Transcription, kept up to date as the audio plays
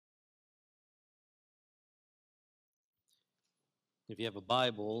If you have a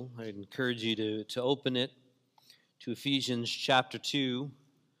Bible, I'd encourage you to open it to Ephesians chapter 2.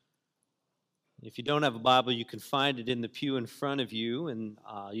 If you don't have a Bible, you can find it in the pew in front of you, and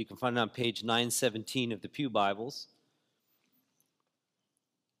you can find it on page 917 of the Pew Bibles.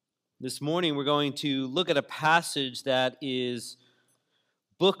 This morning, we're going to look at a passage that is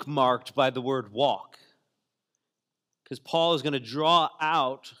bookmarked by the word walk, because Paul is going to draw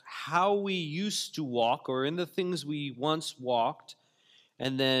out how we used to walk, or in the things we once walked,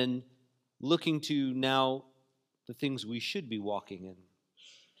 and then looking to now the things we should be walking in.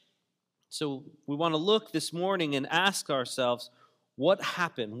 So we want to look this morning and ask ourselves, what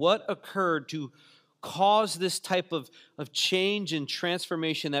happened? What occurred to cause this type of change and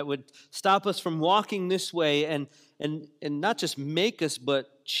transformation that would stop us from walking this way and not just make us,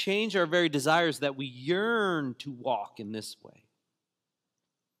 but change our very desires that we yearn to walk in this way?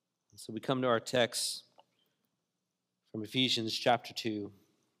 So we come to our text from Ephesians chapter 2,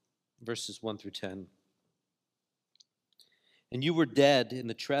 verses 1 through 10. And you were dead in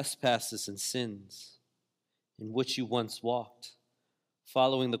the trespasses and sins in which you once walked,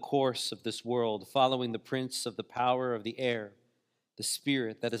 following the course of this world, following the prince of the power of the air, the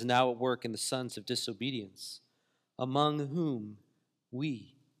spirit that is now at work in the sons of disobedience, among whom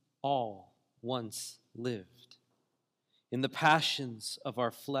we all once lived, in the passions of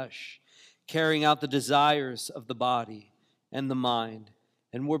our flesh, carrying out the desires of the body and the mind,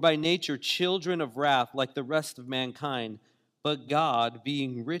 and were by nature children of wrath like the rest of mankind. But God,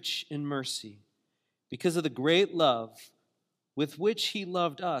 being rich in mercy, because of the great love with which he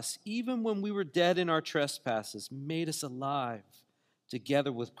loved us, even when we were dead in our trespasses, made us alive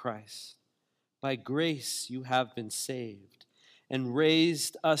together with Christ. By grace you have been saved, and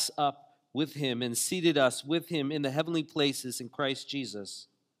raised us up with him, and seated us with him in the heavenly places in Christ Jesus,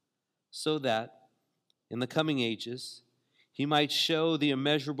 so that in the coming ages he might show the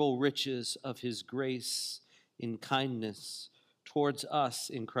immeasurable riches of his grace in kindness towards us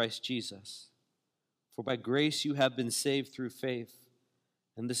in Christ Jesus. For by grace you have been saved through faith,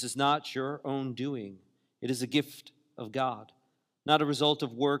 and this is not your own doing. It is a gift of God, not a result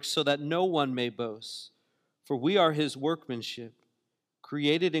of works, so that no one may boast. For we are his workmanship,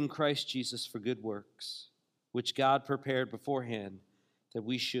 created in Christ Jesus for good works, which God prepared beforehand that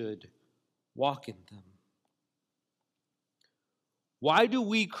we should walk in them. Why do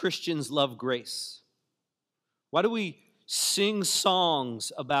we Christians love grace? Why do we sing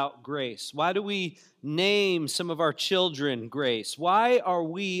songs about grace? Why do we name some of our children Grace? Why are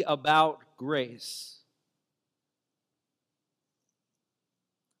we about grace?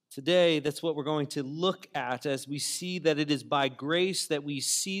 Today, that's what we're going to look at as we see that it is by grace that we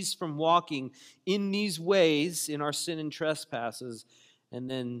cease from walking in these ways in our sin and trespasses,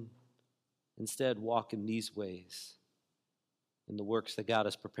 and then instead walk in these ways in the works that God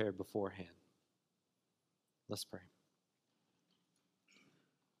has prepared beforehand. Let's pray.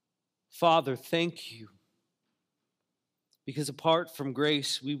 Father, thank you, because apart from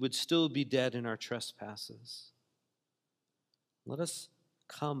grace, we would still be dead in our trespasses. Let us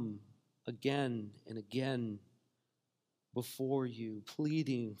come again and again before you,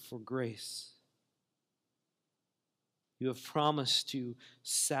 pleading for grace. You have promised to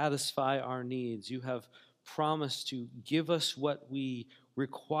satisfy our needs. You have promised to give us what we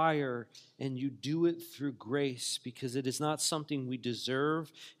require, and you do it through grace, because it is not something we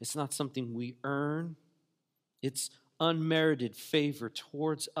deserve. It's not something we earn. It's unmerited favor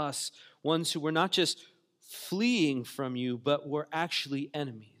towards us, ones who were not just fleeing from you, but were actually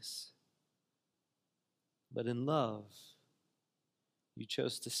enemies. But in love, you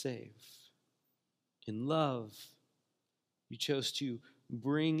chose to save. In love, you chose to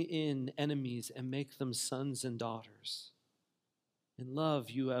bring in enemies and make them sons and daughters. In love,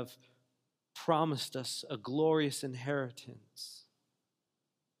 you have promised us a glorious inheritance.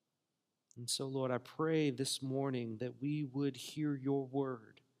 And so, Lord, I pray this morning that we would hear your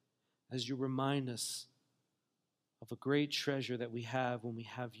word as you remind us of a great treasure that we have when we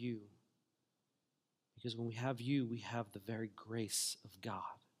have you. Because when we have you, we have the very grace of God.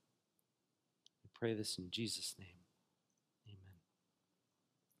 We pray this in Jesus' name. Amen.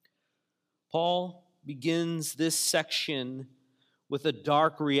 Paul begins this section with a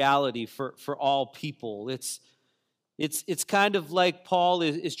dark reality for all people. It's kind of like Paul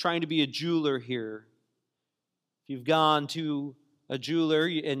is trying to be a jeweler here. If you've gone to a jeweler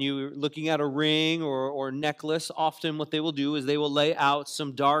and you're looking at a ring or necklace, often what they will do is they will lay out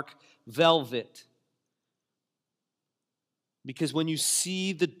some dark velvet. Because when you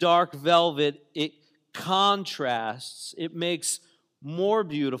see the dark velvet, it contrasts, it makes more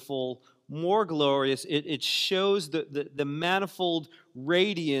beautiful, more glorious. It shows the manifold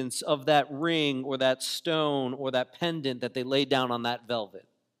radiance of that ring or that stone or that pendant that they laid down on that velvet.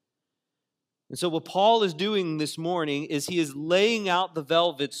 And so what Paul is doing this morning is he is laying out the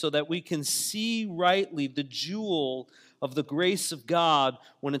velvet so that we can see rightly the jewel of the grace of God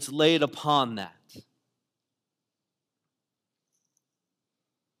when it's laid upon that.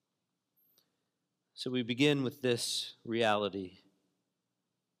 So we begin with this reality.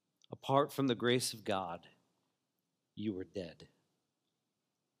 Apart from the grace of God, you were dead.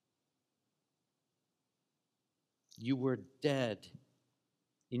 You were dead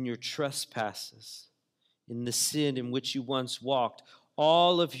in your trespasses, in the sin in which you once walked.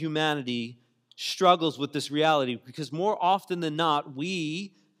 All of humanity struggles with this reality because more often than not,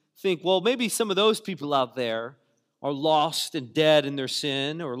 we think, well, maybe some of those people out there are lost and dead in their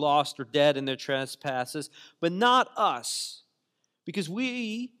sin or lost or dead in their trespasses, but not us, because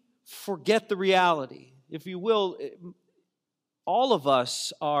we forget the reality. If you will, all of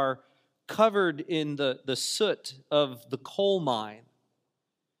us are covered in the soot of the coal mine.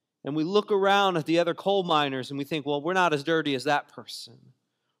 And we look around at the other coal miners and we think, well, we're not as dirty as that person.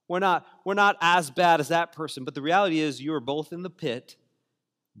 We're not as bad as that person. But the reality is you are both in the pit,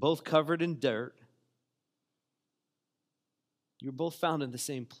 both covered in dirt. You're both found in the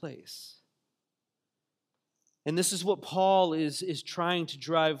same place. And this is what Paul is trying to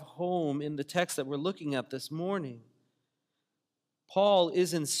drive home in the text that we're looking at this morning. Paul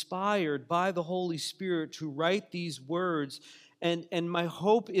is inspired by the Holy Spirit to write these words. And my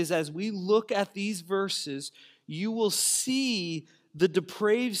hope is as we look at these verses, you will see the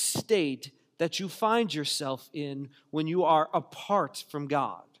depraved state that you find yourself in when you are apart from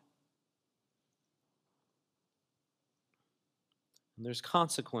God. And there's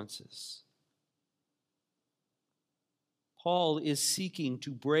consequences. Paul is seeking to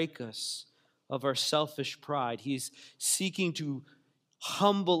break us of our selfish pride. He's seeking to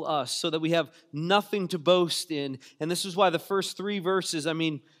humble us so that we have nothing to boast in. And this is why the first 3 verses,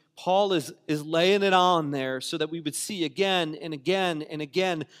 Paul is laying it on there so that we would see again and again and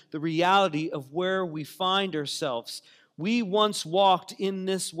again the reality of where we find ourselves. We once walked in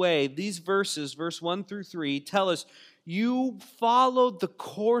this way. These verses, verse 1 through 3, tell us, you followed the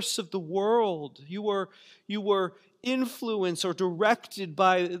course of the world. You were influenced or directed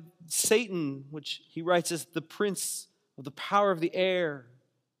by Satan, which he writes as the prince of the power of the air.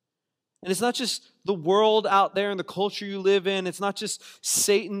 And it's not just the world out there and the culture you live in. It's not just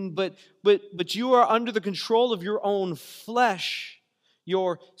Satan, but you are under the control of your own flesh,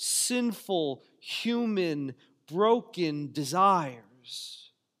 your sinful, human, broken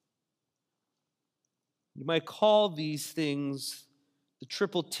desires. You might call these things the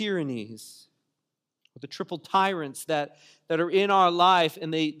triple tyrannies, or the triple tyrants that are in our life,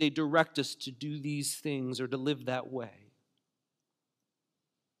 and they direct us to do these things or to live that way.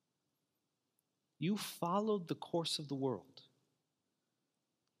 You followed the course of the world.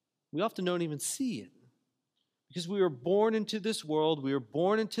 We often don't even see it because we were born into this world, we were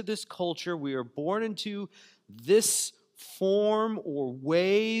born into this culture, we were born into this form or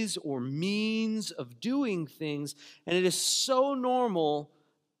ways or means of doing things, and it is so normal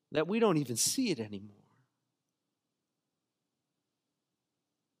that we don't even see it anymore.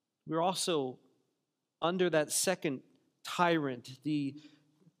 We're also under that second tyrant, the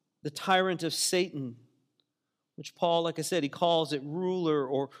tyrant of Satan, which Paul, like I said, he calls it ruler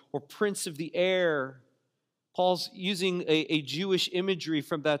or prince of the air. Paul's using a Jewish imagery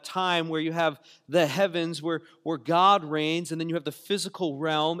from that time where you have the heavens where God reigns, and then you have the physical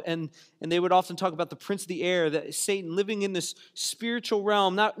realm, and they would often talk about the prince of the air, that Satan living in this spiritual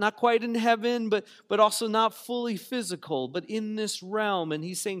realm, not quite in heaven, but also not fully physical, but in this realm. And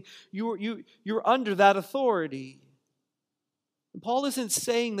he's saying you're under that authority. And Paul isn't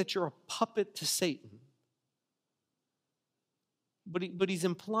saying that you're a puppet to Satan. But he's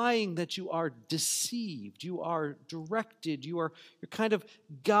implying that you are deceived, you are directed, you're kind of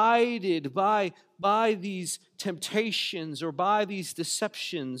guided by these temptations or by these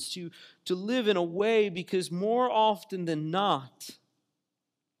deceptions to live in a way, because more often than not,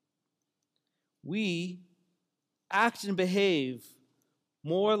 we act and behave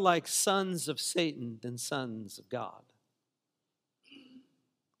more like sons of Satan than sons of God.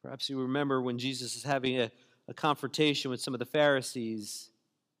 Perhaps you remember when Jesus is having a confrontation with some of the Pharisees.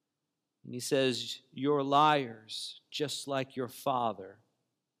 And he says, you're liars, just like your father.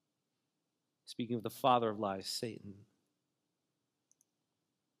 Speaking of the father of lies, Satan.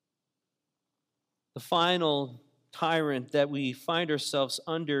 The final tyrant that we find ourselves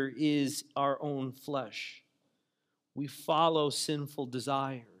under is our own flesh. We follow sinful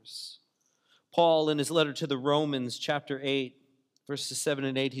desires. Paul, in his letter to the Romans, chapter 8, verses 7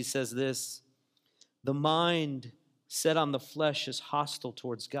 and 8, he says this: "The mind set on the flesh is hostile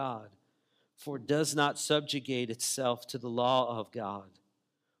towards God, for it does not subjugate itself to the law of God,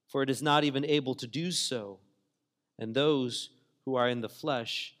 for it is not even able to do so. And those who are in the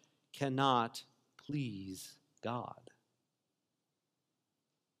flesh cannot please God."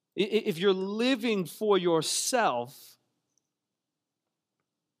 If you're living for yourself,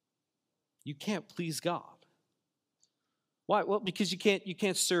 you can't please God. Why? Well, because you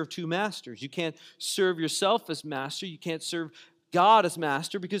can't serve two masters. You can't serve yourself as master. You can't serve God as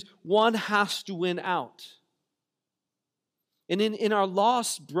master, because one has to win out. And in our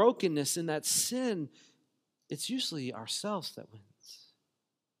lost brokenness, in that sin, it's usually ourselves that wins.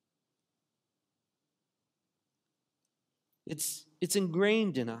 It's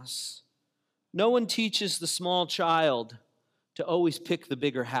ingrained in us. No one teaches the small child to always pick the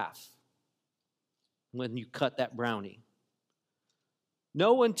bigger half when you cut that brownie.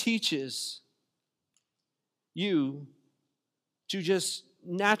 No one teaches you to just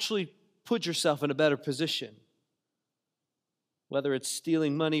naturally put yourself in a better position. Whether it's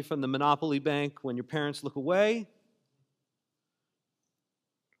stealing money from the Monopoly bank when your parents look away,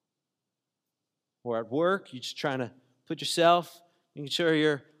 or at work, you're just trying to put yourself, making sure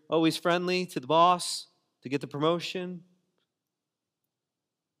you're always friendly to the boss to get the promotion.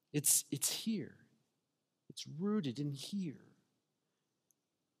 It's here. It's rooted in here.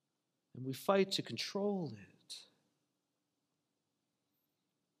 And we fight to control it.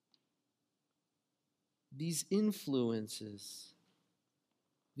 These influences,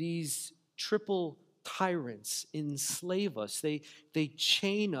 these triple tyrants enslave us. They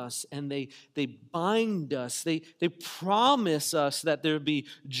chain us and they bind us. They promise us that there'll be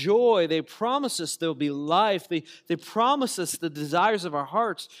joy. They promise us there'll be life. They promise us the desires of our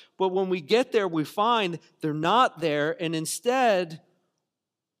hearts. But when we get there, we find they're not there, and instead,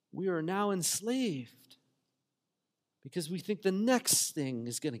 we are now enslaved because we think the next thing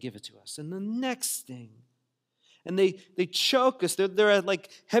is going to give it to us, and the next thing. And they choke us. They're like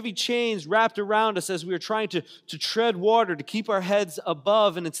heavy chains wrapped around us as we are trying to tread water, to keep our heads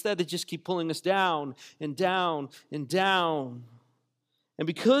above, and instead they just keep pulling us down and down and down. And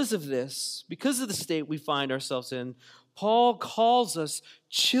because of this, because of the state we find ourselves in, Paul calls us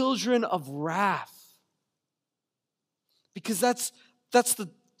children of wrath. Because that's the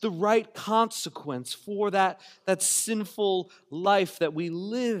right consequence for that sinful life that we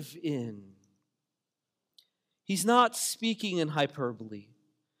live in. He's not speaking in hyperbole.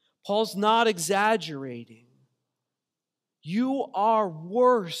 Paul's not exaggerating. You are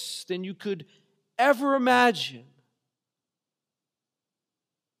worse than you could ever imagine.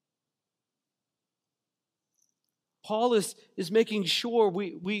 Paul is making sure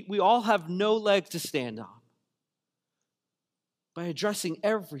we all have no leg to stand on by addressing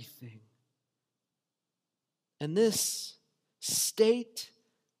everything. And this state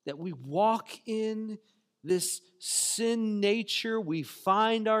that we walk in, this sin nature we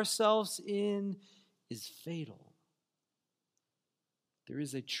find ourselves in, is fatal. There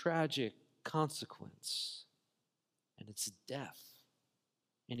is a tragic consequence, and it's death,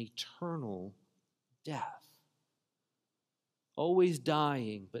 an eternal death. Always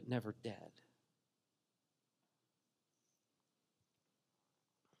dying, but never dead.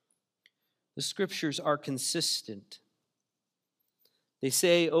 The scriptures are consistent. They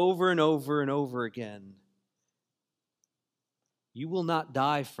say over and over and over again, you will not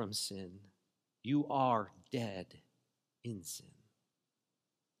die from sin. You are dead in sin.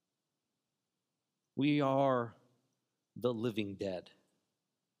 We are the living dead.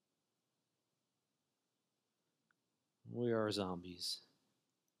 We are zombies.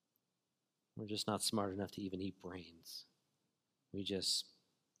 We're just not smart enough to even eat brains. We just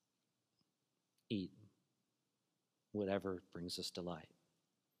eat whatever brings us delight.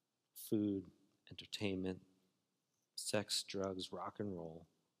 Food, entertainment, sex, drugs, rock and roll.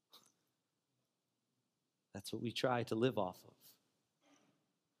 That's what we try to live off of.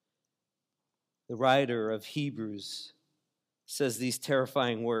 The writer of Hebrews says these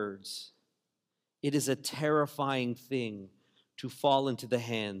terrifying words: it is a terrifying thing to fall into the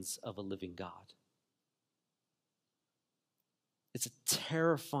hands of a living God. It's a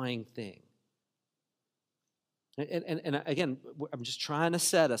terrifying thing. And again, I'm just trying to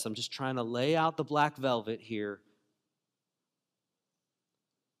set us. I'm just trying to lay out the black velvet here.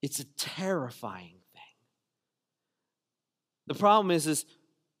 It's a terrifying thing. The problem is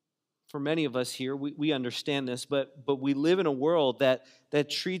for many of us here, we understand this, but we live in a world that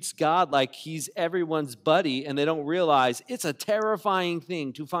treats God like he's everyone's buddy, and they don't realize it's a terrifying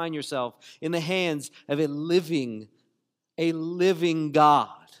thing to find yourself in the hands of a living God.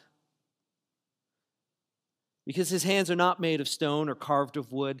 Because his hands are not made of stone or carved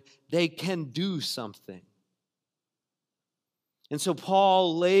of wood. They can do something. And so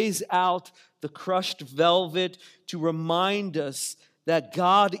Paul lays out the crushed velvet to remind us that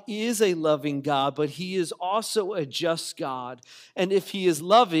God is a loving God, but he is also a just God. And if he is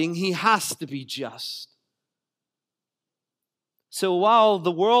loving, he has to be just. So while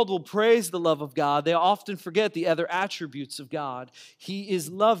the world will praise the love of God, they often forget the other attributes of God. He is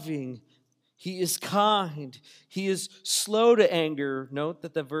loving. He is kind. He is slow to anger. Note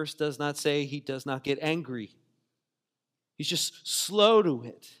that the verse does not say he does not get angry. He's just slow to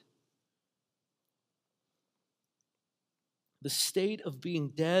it. The state of being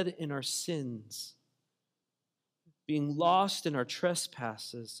dead in our sins, being lost in our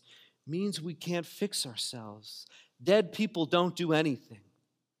trespasses, means we can't fix ourselves. Dead people don't do anything.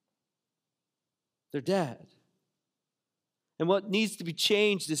 They're dead. And what needs to be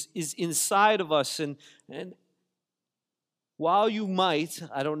changed is inside of us. And while you might,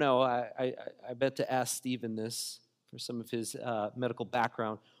 I don't know, I bet to ask Stephen this for some of his medical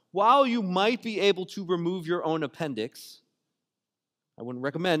background. While you might be able to remove your own appendix, I wouldn't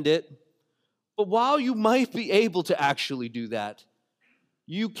recommend it, but while you might be able to actually do that,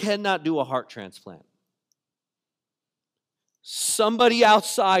 you cannot do a heart transplant. Somebody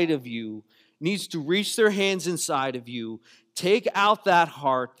outside of you needs to reach their hands inside of you, take out that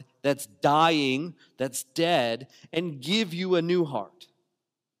heart that's dying, that's dead, and give you a new heart.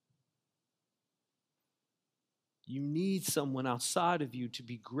 You need someone outside of you to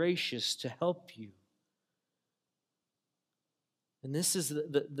be gracious to help you. And this is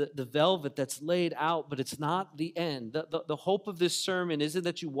the velvet that's laid out, but it's not the end. The hope of this sermon isn't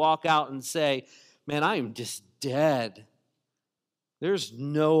that you walk out and say, man, I am just dead. There's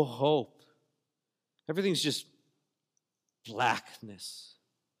no hope. Everything's just blackness.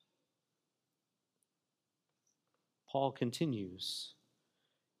 Paul continues.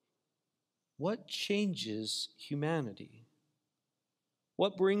 What changes humanity?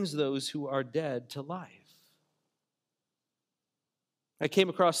 What brings those who are dead to life? I came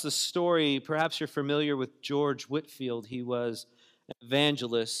across this story. Perhaps you're familiar with George Whitefield. He was an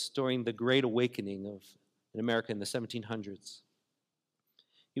evangelist during the Great Awakening in America in the 1700s.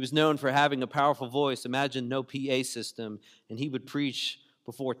 He was known for having a powerful voice. Imagine no PA system, and he would preach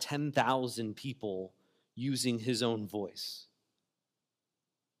before 10,000 people using his own voice.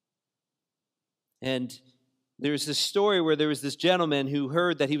 And there's this story where there was this gentleman who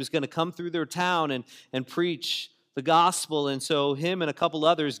heard that he was going to come through their town and preach the gospel. And so him and a couple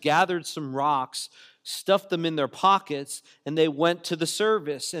others gathered some rocks, stuffed them in their pockets, and they went to the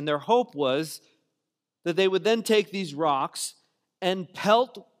service. And their hope was that they would then take these rocks and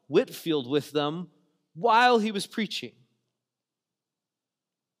pelt Whitefield with them while he was preaching.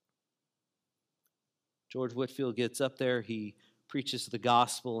 George Whitefield gets up there, he preaches the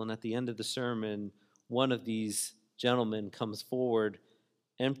gospel, and at the end of the sermon, one of these gentlemen comes forward,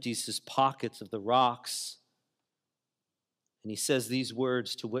 empties his pockets of the rocks, and he says these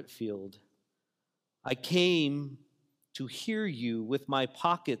words to Whitefield: I came to hear you with my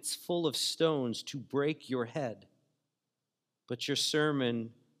pockets full of stones to break your head, but your sermon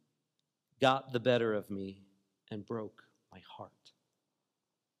got the better of me and broke my heart.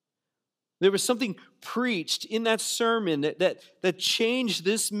 There was something preached in that sermon that changed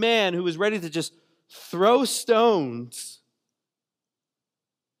this man who was ready to just throw stones,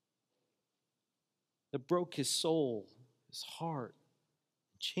 that broke his soul, his heart,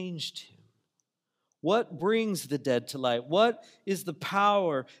 changed him. What brings the dead to life? What is the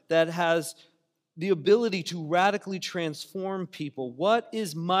power that has the ability to radically transform people? What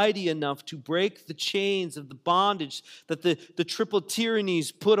is mighty enough to break the chains of the bondage that the triple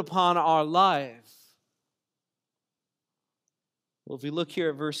tyrannies put upon our life? Well, if we look here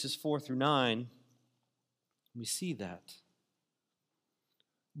at verses 4 through 9, we see that.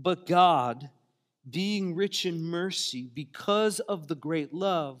 But God, being rich in mercy, because of the great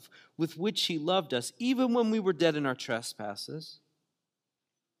love with which he loved us, even when we were dead in our trespasses,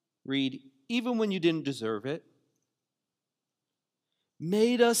 read, even when you didn't deserve it,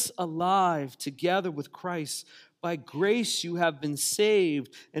 made us alive together with Christ. By grace you have been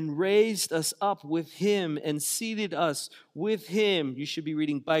saved, and raised us up with him and seated us with him. You should be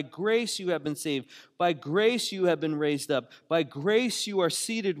reading, by grace you have been saved. By grace you have been raised up. By grace you are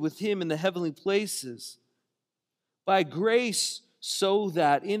seated with him in the heavenly places. By grace so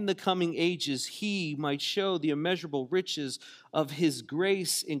that in the coming ages he might show the immeasurable riches of his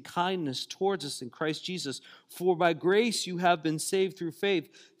grace and kindness towards us in Christ Jesus. For by grace you have been saved through faith.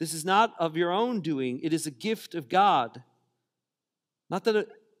 This is not of your own doing, it is a gift of God, not that a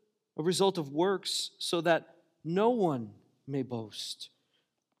result of works, so that no one may boast.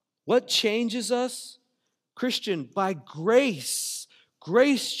 What changes us? Christian, by grace.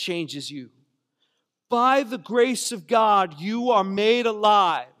 Grace changes you. By the grace of God, you are made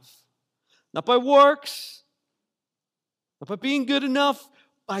alive. Not by works, not by being good enough,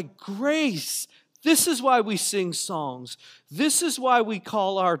 by grace. This is why we sing songs. This is why we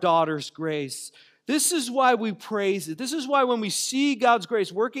call our daughters Grace. This is why we praise it. This is why when we see God's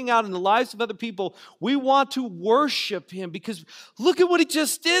grace working out in the lives of other people, we want to worship Him, because look at what He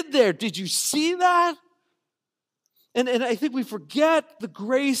just did there. Did you see that? And I think we forget the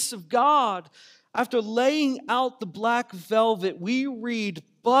grace of God. After laying out the black velvet, we read,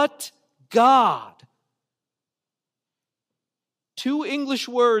 but God. Two English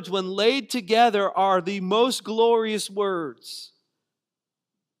words, when laid together, are the most glorious words.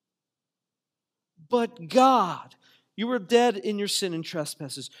 But God. You were dead in your sin and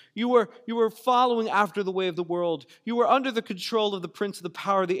trespasses. You were following after the way of the world. You were under the control of the prince of the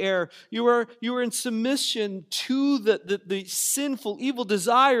power of the air. You were in submission to the sinful, evil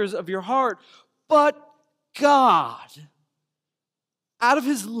desires of your heart. But God, out of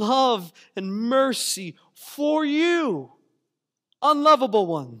His love and mercy for you, unlovable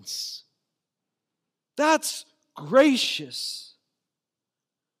ones, that's gracious.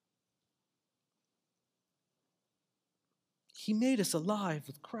 He made us alive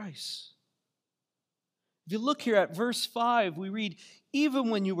with Christ. If you look here at verse 5, we read, even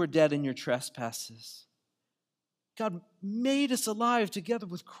when you were dead in your trespasses, God made us alive together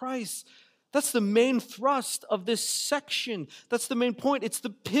with Christ. That's the main thrust of this section. That's the main point. It's the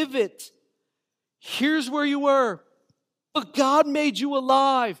pivot. Here's where you were, but God made you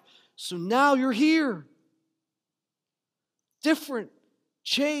alive. So now you're here. Different,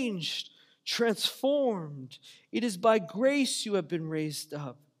 changed, transformed. It is by grace you have been raised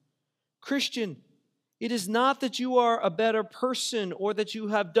up. Christian, it is not that you are a better person or that you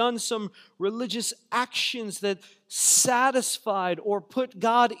have done some religious actions that satisfied or put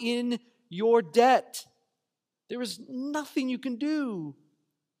God in your debt. There is nothing you can do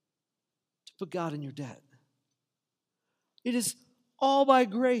to put God in your debt. It is all by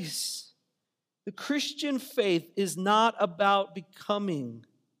grace. The Christian faith is not about becoming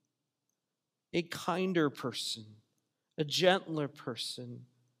a kinder person, a gentler person.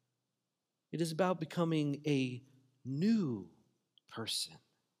 It is about becoming a new person.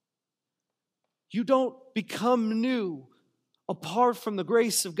 You don't become new apart from the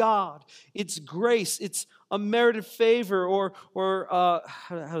grace of God. It's grace. It's a merited favor, or how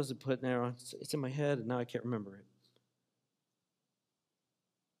does it put there? It's in my head, and now I can't remember it.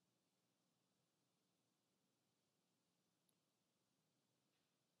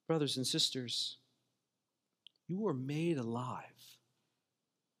 Brothers and sisters, you were made alive,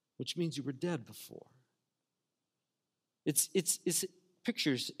 which means you were dead before. It's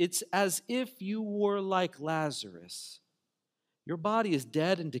pictures. It's as if you were like Lazarus. Your body is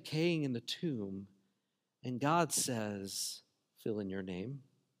dead and decaying in the tomb, and God says, fill in your name,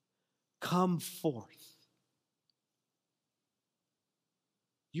 come forth.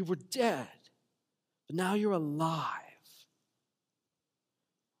 You were dead, but now you're alive.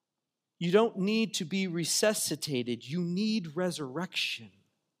 You don't need to be resuscitated. You need resurrection.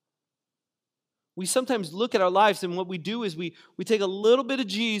 We sometimes look at our lives, and what we do is we take a little bit of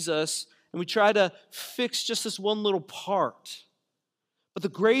Jesus and we try to fix just this one little part. But the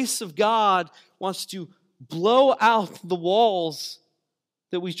grace of God wants to blow out the walls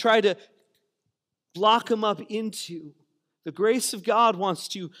that we try to block them up into. The grace of God wants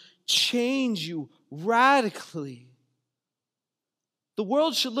to change you radically. The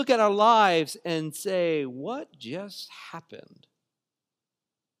world should look at our lives and say, what just happened?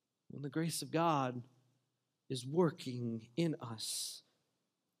 When the grace of God is working in us.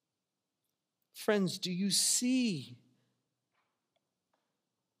 Friends, do you see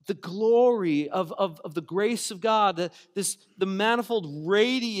the glory of the grace of God, the manifold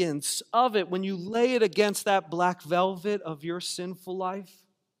radiance of it when you lay it against that black velvet of your sinful life?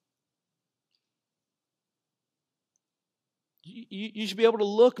 You should be able to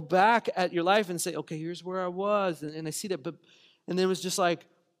look back at your life and say, okay, here's where I was, and I see that, and then it was just like,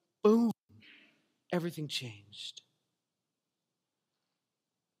 boom, everything changed.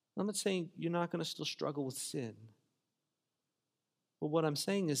 I'm not saying you're not going to still struggle with sin. But what I'm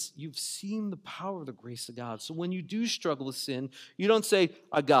saying is you've seen the power of the grace of God. So when you do struggle with sin, you don't say,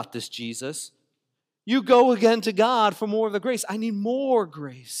 I got this, Jesus. You go again to God for more of the grace. I need more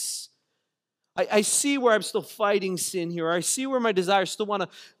grace. I see where I'm still fighting sin here. I see where my desires still want to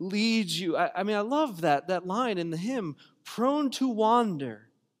lead you. I love that line in the hymn, prone to wander.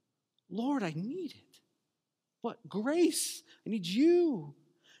 Lord, I need it. What? Grace. I need you.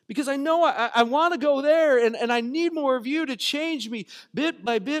 Because I know I want to go there, and I need more of you to change me bit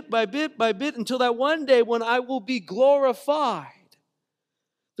by bit by bit by bit until that one day when I will be glorified.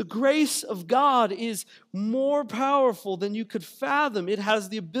 The grace of God is more powerful than you could fathom. It has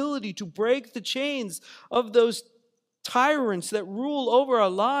the ability to break the chains of those tyrants that rule over our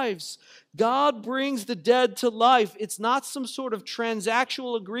lives. God brings the dead to life. It's not some sort of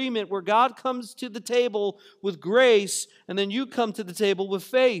transactional agreement where God comes to the table with grace and then you come to the table with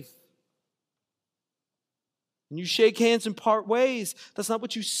faith. And you shake hands and part ways. That's not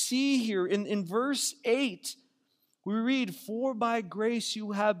what you see here. In verse 8, we read, for by grace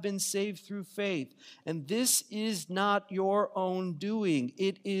you have been saved through faith. And this is not your own doing.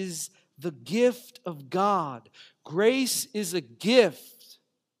 It is the gift of God. Grace is a gift.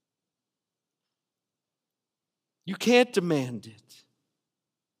 You can't demand it.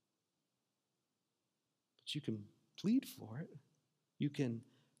 But you can plead for it. You can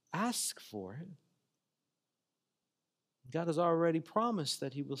ask for it. God has already promised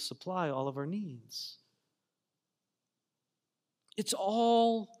that He will supply all of our needs. It's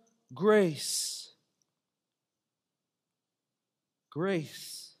all grace.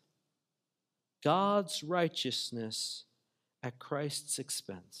 Grace. God's righteousness at Christ's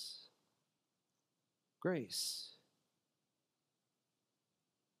expense. Grace.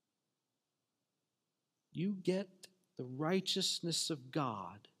 You get the righteousness of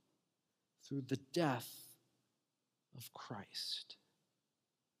God through the death of Christ.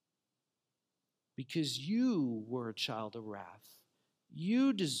 Because you were a child of wrath.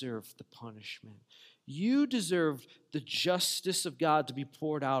 You deserved the punishment. You deserved the justice of God to be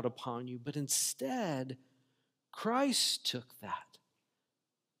poured out upon you. But instead, Christ took that.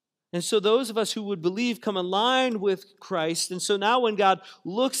 And so those of us who would believe come in line with Christ. And so now when God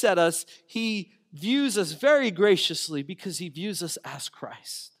looks at us, He views us very graciously because He views us as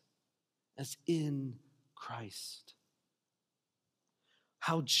Christ, as in Christ.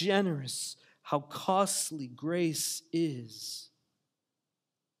 How generous, how costly grace is.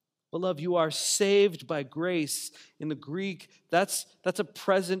 Beloved, you are saved by grace. In the Greek, that's a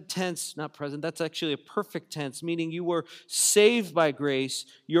present tense, not present, that's actually a perfect tense, meaning you were saved by grace,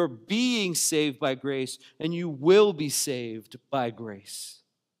 you're being saved by grace, and you will be saved by grace.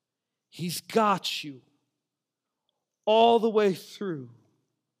 He's got you all the way through.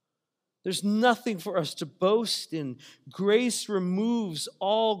 There's nothing for us to boast in. Grace removes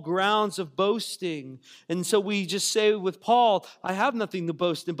all grounds of boasting. And so we just say with Paul, I have nothing to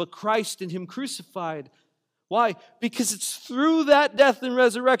boast in but Christ and Him crucified. Why? Because it's through that death and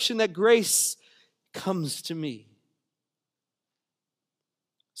resurrection that grace comes to me.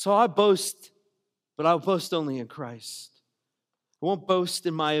 So I boast, but I'll boast only in Christ. I won't boast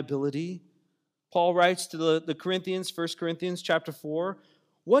in my ability. Paul writes to the Corinthians, 1 Corinthians chapter 4,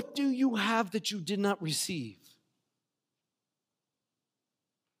 what do you have that you did not receive?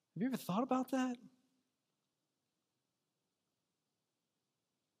 Have you ever thought about that?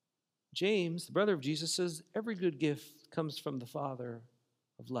 James, the brother of Jesus, says every good gift comes from the Father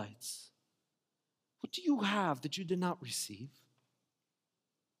of lights. What do you have that you did not receive?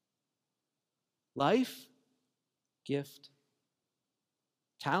 Life, gift.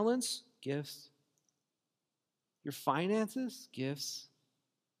 Talents, gifts. Your finances, gifts.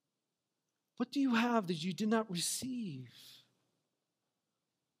 What do you have that you did not receive?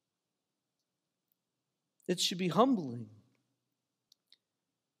 It should be humbling.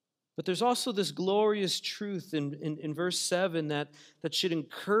 But there's also this glorious truth in verse 7 that should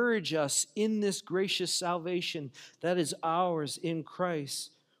encourage us in this gracious salvation that is ours in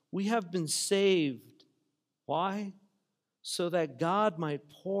Christ. We have been saved. Why? So that God might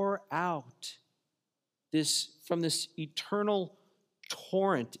pour out from this eternal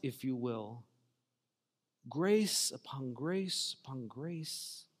torrent, if you will, grace upon grace upon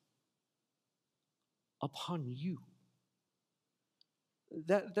grace upon you.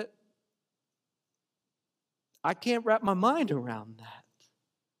 That I can't wrap my mind around that.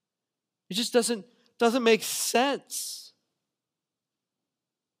 It just doesn't make sense.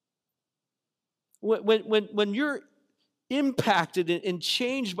 When you're impacted and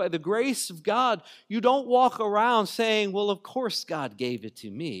changed by the grace of God, you don't walk around saying, well, of course God gave it to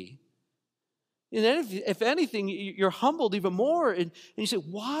me. And then if anything, you're humbled even more. And you say,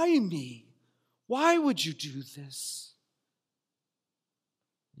 why me? Why would you do this?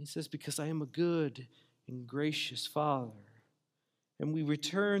 And he says, because I am a good and gracious Father. And we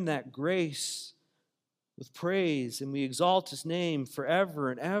return that grace with praise, and we exalt his name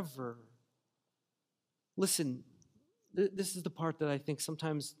forever and ever. Listen, this is the part that I think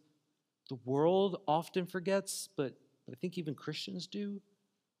sometimes the world often forgets, but I think even Christians do.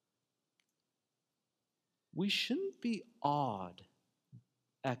 We shouldn't be awed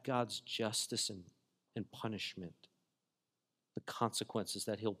at God's justice and punishment, the consequences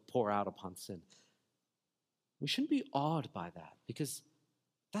that he'll pour out upon sin. We shouldn't be awed by that, because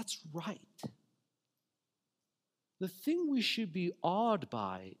that's right. The thing we should be awed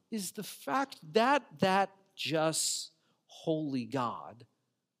by is the fact that that just, holy God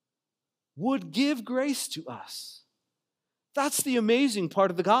would give grace to us. That's the amazing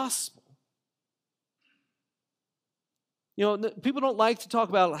part of the gospel. You know, people don't like to talk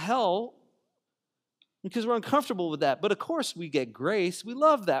about hell because we're uncomfortable with that. But of course we get grace. We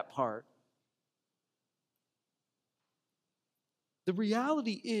love that part. The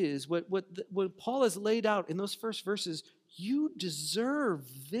reality is, what Paul has laid out in those first verses, you deserve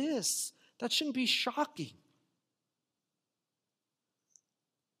this. That shouldn't be shocking.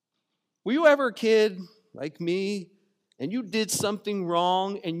 Were you ever a kid like me, and you did something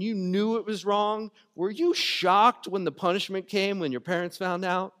wrong, and you knew it was wrong? Were you shocked when the punishment came, when your parents found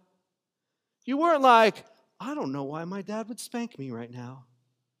out? You weren't like, I don't know why my dad would spank me right now.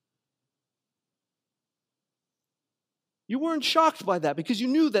 You weren't shocked by that because you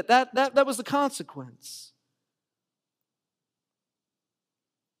knew that was the consequence.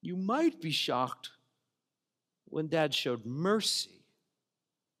 You might be shocked when dad showed mercy,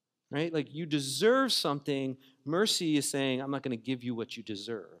 right? Like, you deserve something. Mercy is saying, I'm not going to give you what you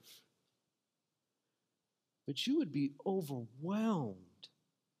deserve. But you would be overwhelmed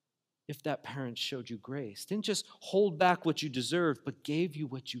if that parent showed you grace. Didn't just hold back what you deserved, but gave you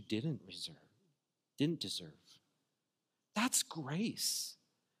what you didn't deserve. That's grace.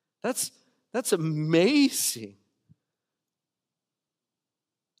 That's amazing.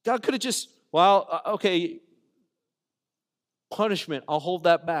 God could have just, okay, punishment, I'll hold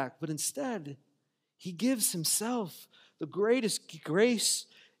that back. But instead, he gives himself. The greatest grace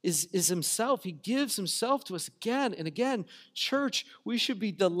is himself. He gives himself to us again and again. Church, we should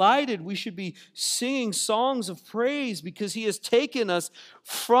be delighted. We should be singing songs of praise because he has taken us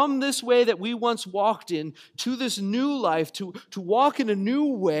from this way that we once walked in to this new life, to walk in a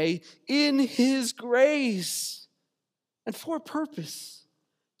new way in his grace and for a purpose.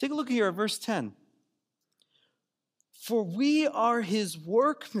 Take a look here at verse 10. For we are his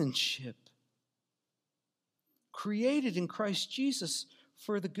workmanship, created in Christ Jesus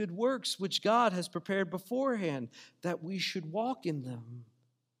for the good works which God has prepared beforehand, that we should walk in them.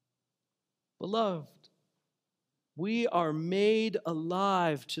 Beloved, we are made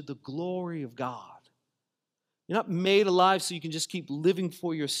alive to the glory of God. You're not made alive so you can just keep living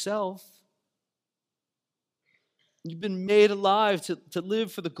for yourself. You've been made alive to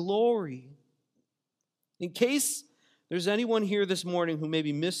live for the glory. In case there's anyone here this morning who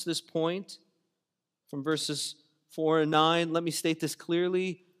maybe missed this point from verses 4 and 9, let me state this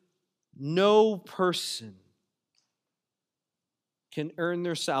clearly. No person can earn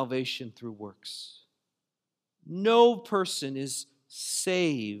their salvation through works. No person is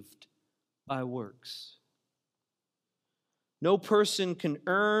saved by works. No person can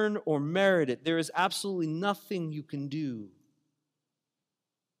earn or merit it. There is absolutely nothing you can do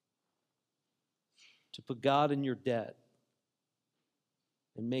to put God in your debt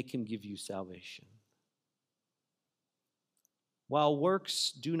and make him give you salvation. While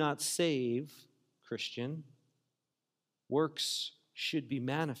works do not save, Christian, works should be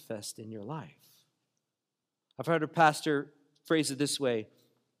manifest in your life. I've heard a pastor phrase it this way: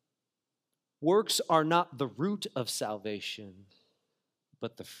 works are not the root of salvation,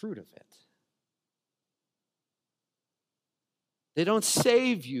 but the fruit of it. They don't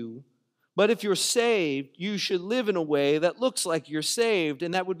save you, but if you're saved, you should live in a way that looks like you're saved,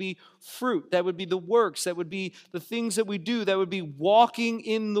 and that would be fruit. That would be the works. That would be the things that we do. That would be walking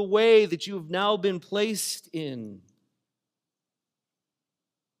in the way that you have now been placed in.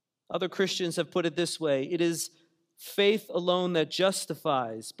 Other Christians have put it this way: it is faith alone that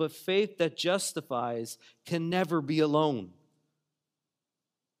justifies, but faith that justifies can never be alone.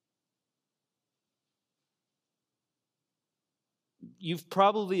 You've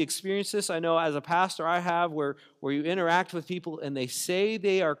probably experienced this. I know as a pastor I have, where you interact with people and they say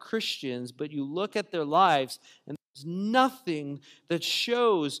they are Christians, but you look at their lives and there's nothing that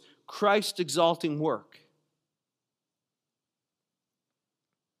shows Christ-exalting work.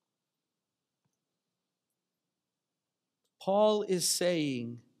 Paul is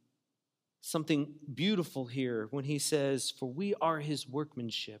saying something beautiful here when he says, "For we are his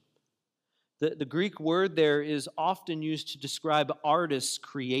workmanship." The Greek word there is often used to describe artists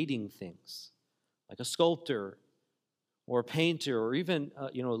creating things, like a sculptor or a painter or even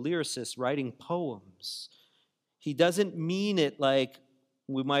a lyricist writing poems. He doesn't mean it like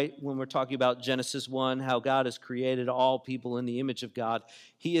we might when we're talking about Genesis 1, how God has created all people in the image of God.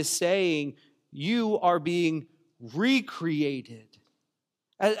 He is saying you are being recreated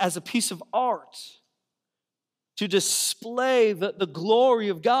as a piece of art to display the glory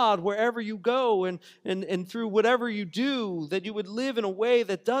of God wherever you go and through whatever you do, that you would live in a way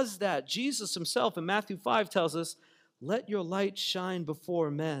that does that. Jesus himself in Matthew 5 tells us, "Let your light shine before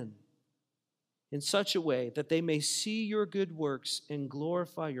men in such a way that they may see your good works and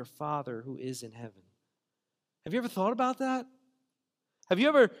glorify your Father who is in heaven." Have you ever thought about that? Have you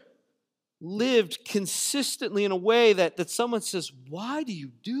ever lived consistently in a way that someone says, "Why do you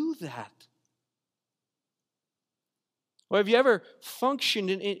do that?" Or have you ever functioned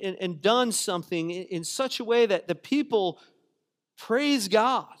and done something in such a way that the people praise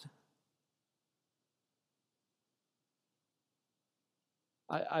God?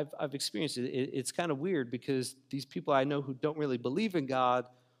 I've experienced it. It's kind of weird because these people I know who don't really believe in God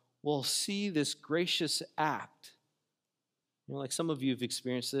will see this gracious act. Like some of you have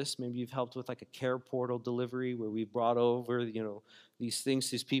experienced this. Maybe you've helped with like a care portal delivery where we brought over, these things,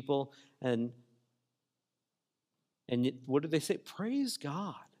 these people. And what do they say? Praise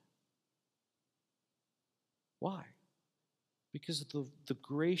God. Why? Because of the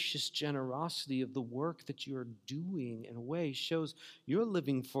gracious generosity of the work that you're doing in a way shows you're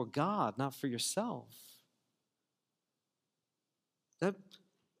living for God, not for yourself.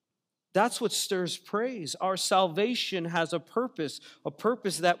 That's what stirs praise. Our salvation has a purpose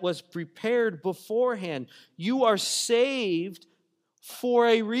that was prepared beforehand. You are saved for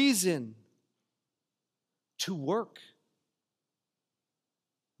a reason, to work.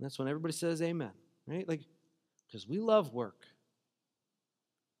 And that's when everybody says amen, right? Like, because we love work.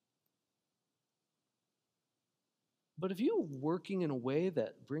 But if you're working in a way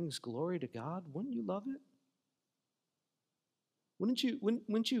that brings glory to God, wouldn't you love it?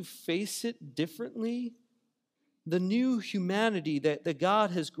 Wouldn't you face it differently? The new humanity that God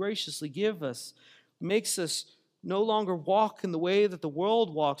has graciously given us makes us no longer walk in the way that the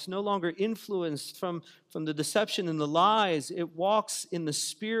world walks, no longer influenced from the deception and the lies. It walks in the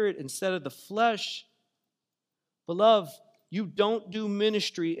Spirit instead of the flesh. Beloved, you don't do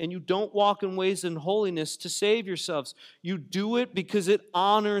ministry and you don't walk in ways in holiness to save yourselves. You do it because it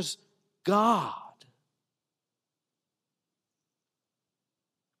honors God.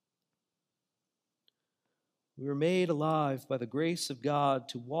 We were made alive by the grace of God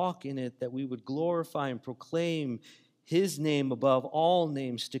to walk in it, that we would glorify and proclaim His name above all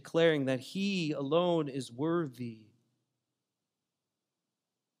names, declaring that He alone is worthy.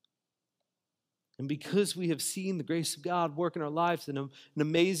 And because we have seen the grace of God work in our lives in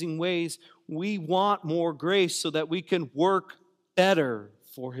amazing ways, we want more grace so that we can work better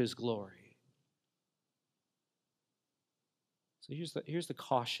for His glory. So here's the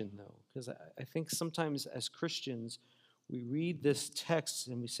caution, though, because I think sometimes as Christians, we read this text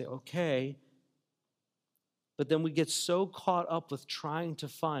and we say, okay, but then we get so caught up with trying to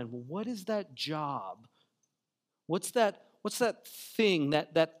find, well, what is that job? What's that thing,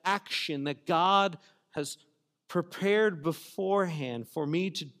 that action that God has prepared beforehand for me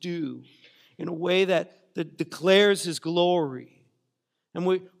to do in a way that declares His glory? And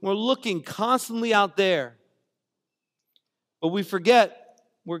we're looking constantly out there. But we forget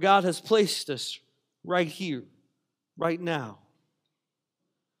where God has placed us right here, right now.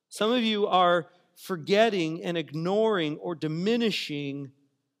 Some of you are forgetting and ignoring or diminishing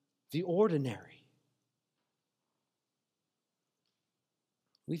the ordinary.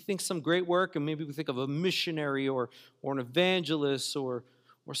 We think some great work, and maybe we think of a missionary or an evangelist or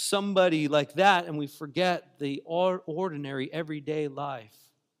somebody like that, and we forget the ordinary, everyday life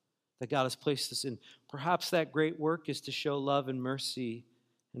that God has placed us in. Perhaps that great work is to show love and mercy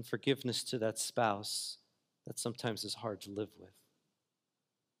and forgiveness to that spouse that sometimes is hard to live with.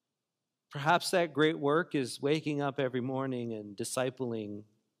 Perhaps that great work is waking up every morning and discipling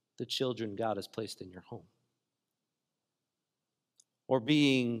the children God has placed in your home. Or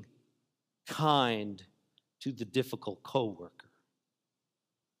being kind to the difficult coworker.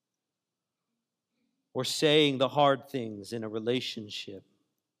 Or saying the hard things in a relationship.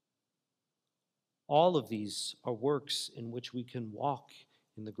 All of these are works in which we can walk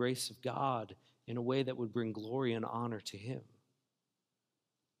in the grace of God in a way that would bring glory and honor to him.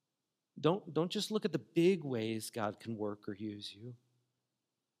 Don't just look at the big ways God can work or use you.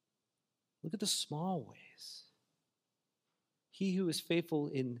 Look at the small ways. He who is faithful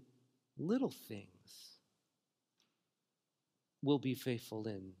in little things will be faithful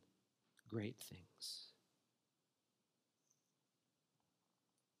in great things.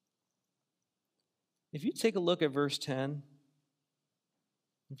 If you take a look at verse 10,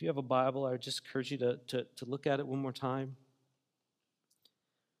 if you have a Bible, I would just encourage you to look at it one more time.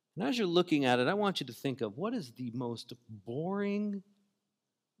 And as you're looking at it, I want you to think of what is the most boring,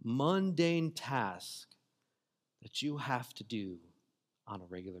 mundane task that you have to do on a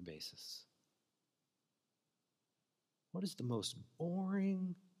regular basis. What is the most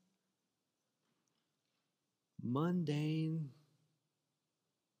boring, mundane?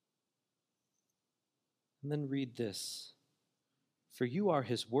 And then read this. For you are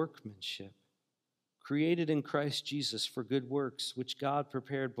his workmanship, created in Christ Jesus for good works, which God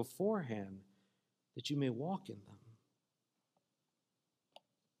prepared beforehand that you may walk in them.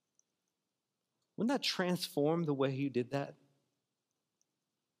 Wouldn't that transform the way you did that?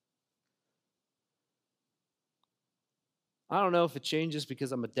 I don't know if it changes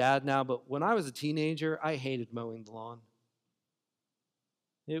because I'm a dad now, but when I was a teenager, I hated mowing the lawn.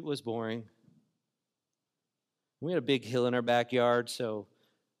 It was boring. We had a big hill in our backyard, so,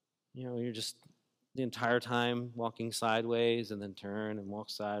 you're just the entire time walking sideways and then turn and walk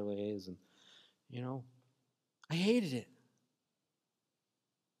sideways. And, I hated it.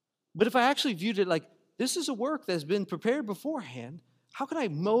 But if I actually viewed it like, this is a work that's been prepared beforehand, how can I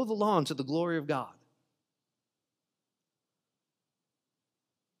mow the lawn to the glory of God?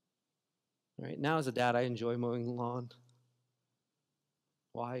 Right now, as a dad, I enjoy mowing the lawn.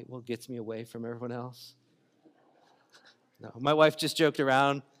 Why? Well, it gets me away from everyone else. No, my wife just joked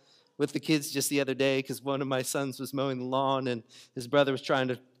around with the kids just the other day because one of my sons was mowing the lawn and his brother was trying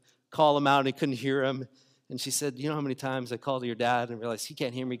to call him out and he couldn't hear him. And she said, you know how many times I called your dad and realized he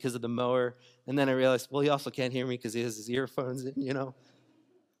can't hear me because of the mower? And then I realized, well, he also can't hear me because he has his earphones in,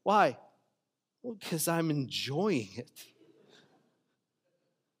 Why? Well, because I'm enjoying it.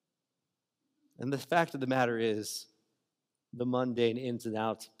 And the fact of the matter is, the mundane ins and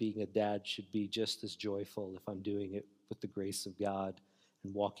outs of being a dad should be just as joyful if I'm doing it with the grace of God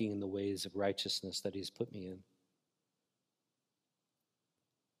and walking in the ways of righteousness that he's put me in.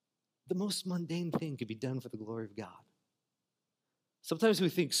 The most mundane thing could be done for the glory of God. Sometimes we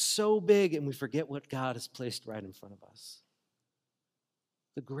think so big and we forget what God has placed right in front of us.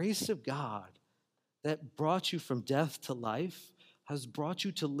 The grace of God that brought you from death to life has brought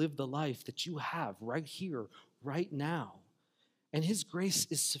you to live the life that you have right here, right now. And his grace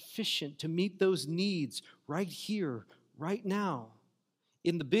is sufficient to meet those needs right here, right now.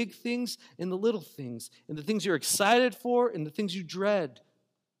 In the big things, in the little things, in the things you're excited for, in the things you dread.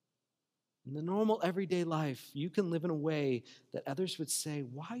 In the normal everyday life, you can live in a way that others would say,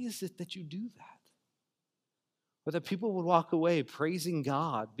 why is it that you do that? Or that people would walk away praising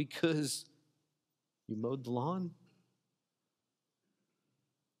God because you mowed the lawn?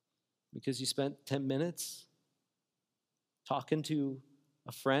 Because you spent 10 minutes talking to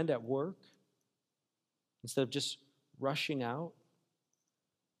a friend at work instead of just rushing out?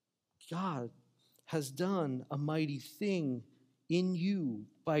 God has done a mighty thing in you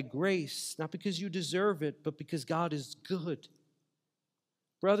by grace, not because you deserve it, but because God is good.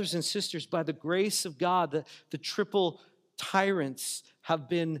 Brothers and sisters, by the grace of God, the triple tyrants have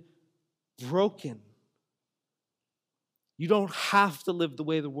been broken. You don't have to live the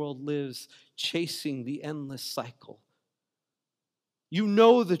way the world lives, chasing the endless cycle. You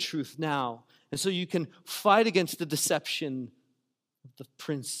know the truth now, and so you can fight against the deception of the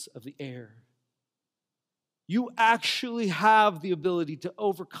prince of the air. You actually have the ability to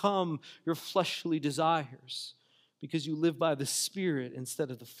overcome your fleshly desires because you live by the Spirit instead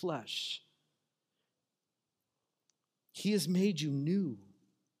of the flesh. He has made you new.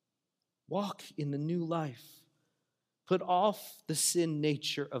 Walk in the new life. Put off the sin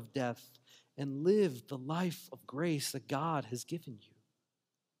nature of death and live the life of grace that God has given you.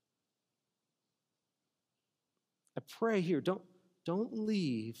 I pray here, don't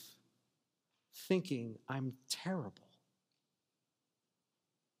leave thinking I'm terrible.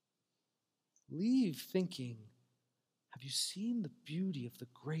 Leave thinking, have you seen the beauty of the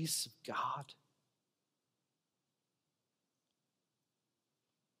grace of God?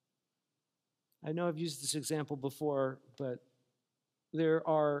 I know I've used this example before, but there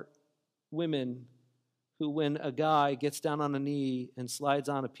are women who, when a guy gets down on a knee and slides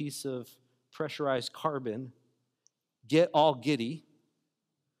on a piece of pressurized carbon, get all giddy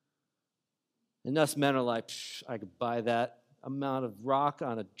And us men are like, I could buy that amount of rock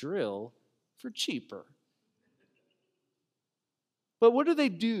on a drill for cheaper. But what do they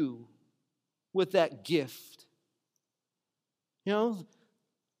do with that gift? You know,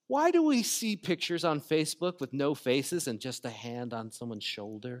 why do we see pictures on Facebook with no faces and just a hand on someone's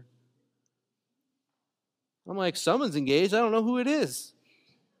shoulder? I'm like, someone's engaged. I don't know who it is.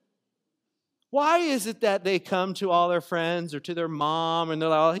 Why is it that they come to all their friends or to their mom and they're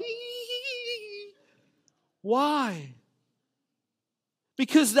like, hee? Why?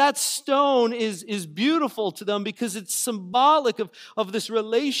 Because that stone is beautiful to them, because it's symbolic of this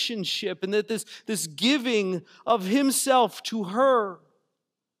relationship and that this giving of himself to her.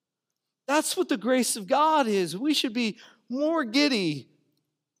 That's what the grace of God is. We should be more giddy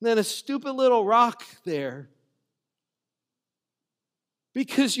than a stupid little rock there,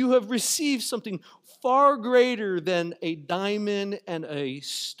 because you have received something far greater than a diamond and a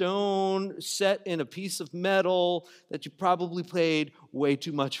stone set in a piece of metal that you probably paid way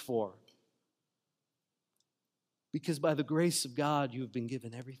too much for. Because by the grace of God, you have been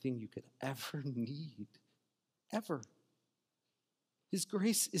given everything you could ever need. Ever. His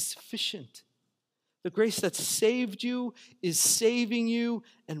grace is sufficient. The grace that saved you is saving you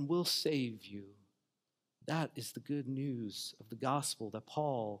and will save you. That is the good news of the gospel that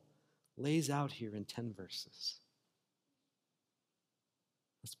Paul lays out here in 10 verses.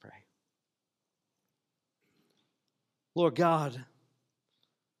 Let's pray. Lord God,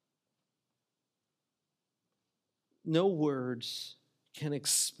 no words can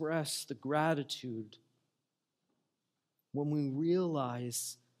express the gratitude when we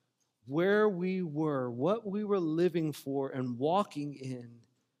realize where we were, what we were living for and walking in,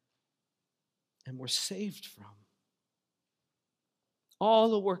 and were saved from.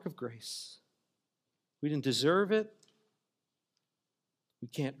 All the work of grace. We didn't deserve it. We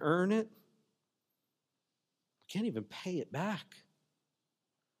can't earn it. We can't even pay it back.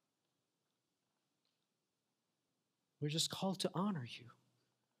 We're just called to honor you.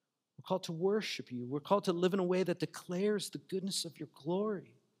 We're called to worship you. We're called to live in a way that declares the goodness of your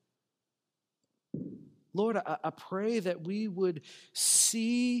glory. Lord, I pray that we would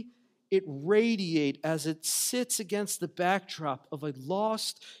see it radiate as it sits against the backdrop of a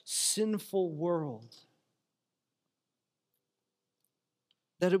lost, sinful world.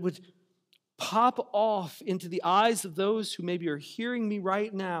 That it would pop off into the eyes of those who maybe are hearing me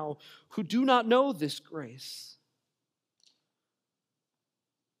right now who do not know this grace.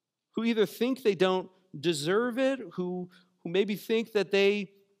 Who either think they don't deserve it, who maybe think that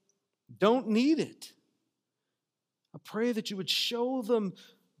they don't need it. I pray that you would show them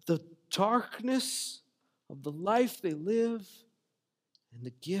the darkness of the life they live and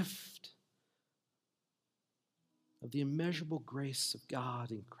the gift of the immeasurable grace of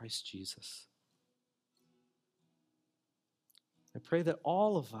God in Christ Jesus. I pray that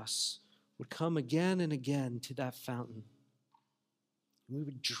all of us would come again and again to that fountain. And we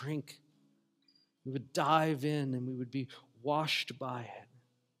would drink, we would dive in, and we would be washed by it.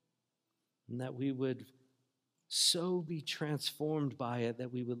 And that we would so be transformed by it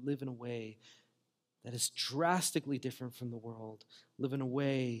that we would live in a way that is drastically different from the world. Live in a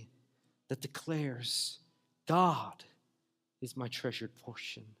way that declares, God is my treasured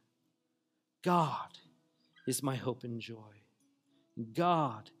portion. God is my hope and joy.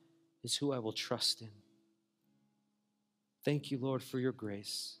 God is who I will trust in. Thank you, Lord, for your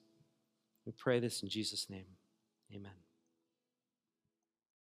grace. We pray this in Jesus' name. Amen.